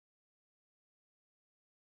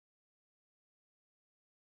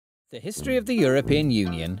The history of the European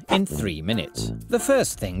Union in 3 minutes. The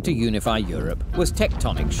first thing to unify Europe was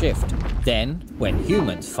tectonic shift. Then, when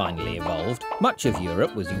humans finally evolved, much of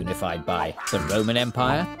Europe was unified by the Roman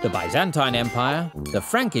Empire, the Byzantine Empire, the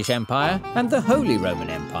Frankish Empire, and the Holy Roman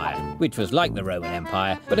Empire, which was like the Roman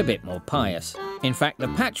Empire, but a bit more pious. In fact, the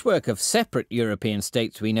patchwork of separate European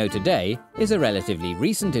states we know today is a relatively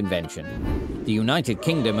recent invention. The United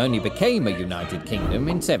Kingdom only became a United Kingdom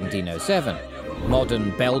in 1707. Modern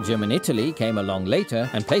Belgium and Italy came along later,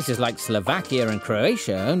 and places like Slovakia and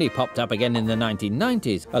Croatia only popped up again in the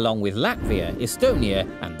 1990s, along with Latvia, Estonia,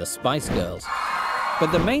 and the Spice Girls.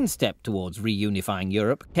 But the main step towards reunifying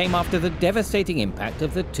Europe came after the devastating impact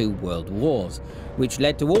of the 2 world wars, which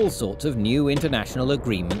led to all sorts of new international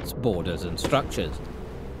agreements, borders, and structures.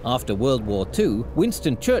 After World War II,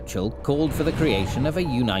 Winston Churchill called for the creation of a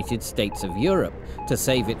United States of Europe to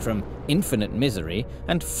save it from infinite misery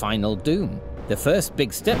and final doom. The first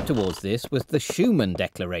big step towards this was the Schuman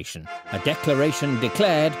Declaration, a declaration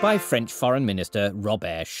declared by French Foreign Minister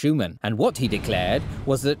Robert Schuman. And what he declared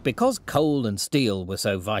was that because coal and steel were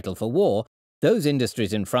so vital for war, those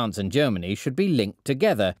industries in France and Germany should be linked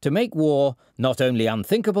together to make war not only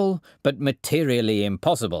unthinkable, but materially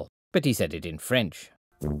impossible. But he said it in French.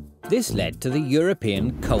 This led to the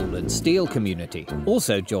European coal and steel community,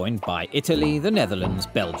 also joined by Italy, the Netherlands,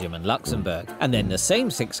 Belgium and Luxembourg. And then the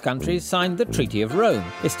same 6 countries signed the Treaty of Rome,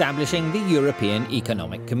 establishing the European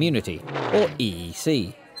Economic Community, or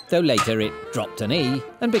EEC, though later it dropped an E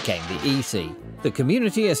and became the EC. The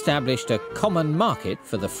community established a common market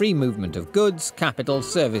for the free movement of goods, capital,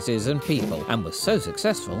 services and people, and was so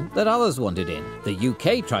successful that others wanted in. The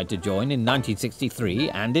UK tried to join in 1963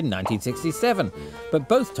 and in 1967, but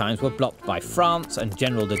both times were blocked by France and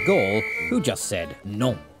General de Gaulle, who just said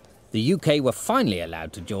non. The UK were finally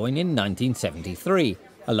allowed to join in 1973,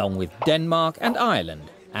 along with Denmark and Ireland,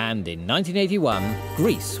 and in 1981,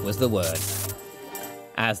 Greece was the word.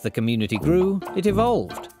 As the community grew, it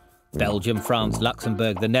evolved. Belgium, France,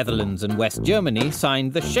 Luxembourg, the Netherlands and West Germany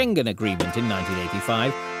signed the Schengen Agreement in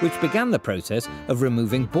 1985, which began the process of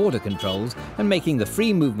removing border controls and making the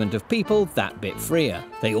free movement of people that bit freer.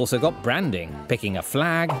 They also got branding, picking a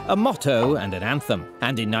flag, a motto and an anthem.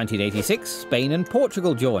 And in 1986, Spain and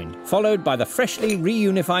Portugal joined, followed by the freshly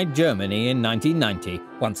reunified Germany in 1990,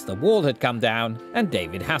 once the wall had come down and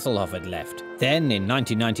David Hasselhoff had left. Then in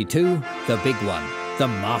 1992, the big one, the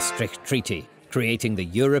Maastricht Treaty, creating the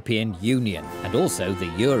European Union and also the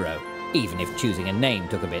Euro, even if choosing a name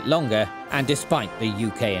took a bit longer, and despite the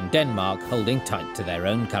UK and Denmark holding tight to their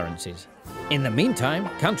own currencies. In the meantime,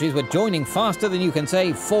 countries were joining faster than you can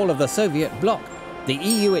say fall of the Soviet bloc. The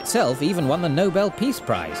EU itself even won the Nobel Peace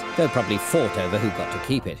Prize, though probably fought over who got to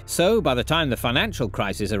keep it. So by the time the financial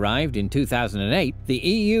crisis arrived in 2008, the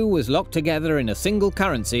EU was locked together in a single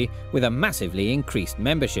currency with a massively increased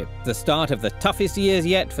membership. The start of the toughest years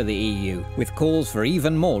yet for the EU, with calls for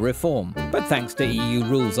even more reform. But thanks to EU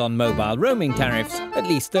rules on mobile roaming tariffs, at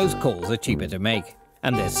least those calls are cheaper to make.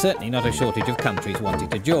 And there's certainly not a shortage of countries wanting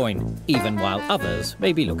to join, even while others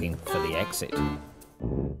may be looking for the exit.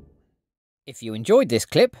 If you enjoyed this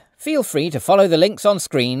clip, feel free to follow the links on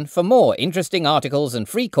screen for more interesting articles and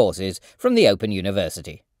free courses from the Open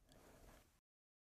University.